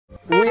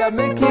we are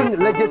making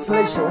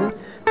legislation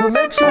to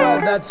make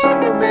sure that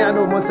sodomy and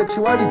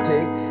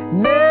homosexuality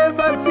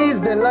never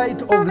sees the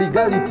light of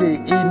legality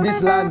in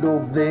this land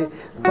of the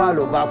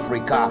Pearl of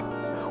Africa.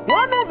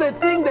 One of the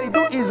things they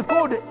do is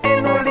called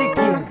anal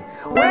leaking,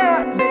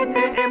 where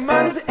a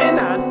man's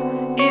anus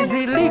is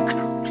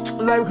leaked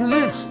like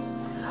this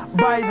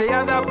by the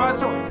other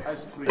person,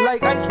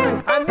 like ice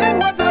cream. And then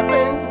what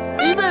happens,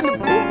 even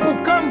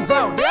poo-poo comes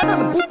out, the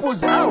other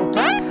poo-poo's out,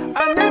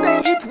 and then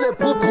they eat the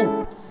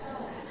poo-poo.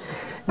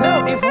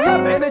 Now, if we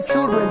have any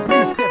children,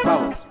 please step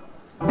out.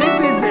 This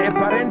is a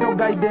parental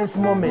guidance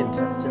moment.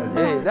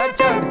 That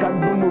child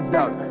can be moved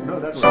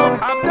out. So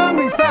I've done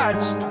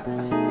research.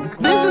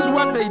 This is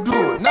what they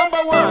do.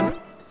 Number one,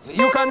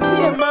 you can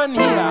see a man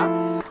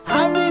here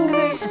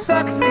having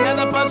sucked the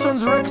other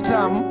person's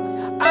rectum,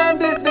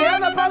 and the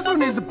other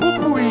person is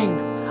poo-pooing,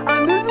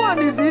 and this one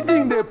is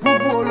eating the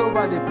poo-poo all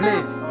over the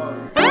place.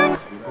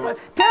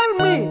 Tell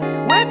me,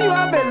 when you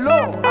have a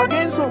law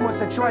against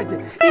homosexuality,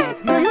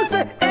 do you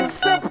say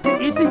except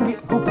eating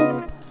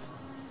poo-poo?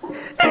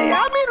 Hey,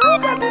 I mean,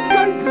 look at this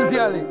guy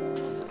sincerely.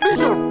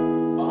 Bishop.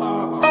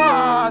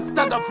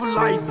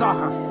 Stagafulaiza.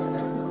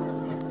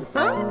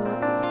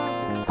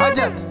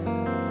 Hajat.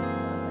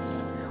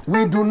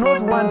 We do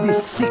not want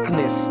this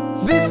sickness.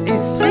 This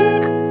is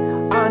sick,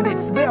 and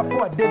it's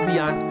therefore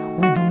deviant.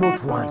 We do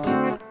not want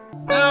it.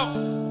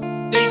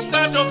 Now, they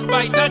start off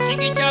by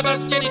touching each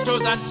other's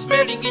genitals and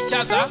smelling each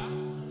other.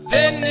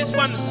 Then this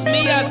one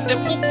smears the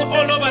poo-poo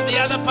all over the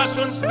other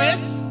person's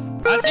face.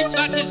 As if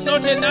that is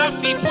not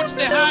enough, he puts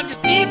the hand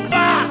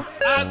deeper.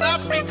 As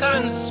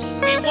Africans,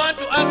 we want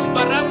to ask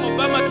Barack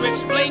Obama to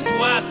explain to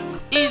us,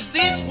 is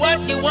this what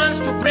he wants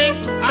to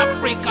bring to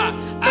Africa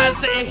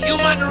as a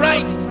human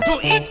right, to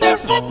eat the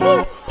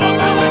poo-poo of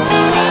our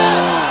children?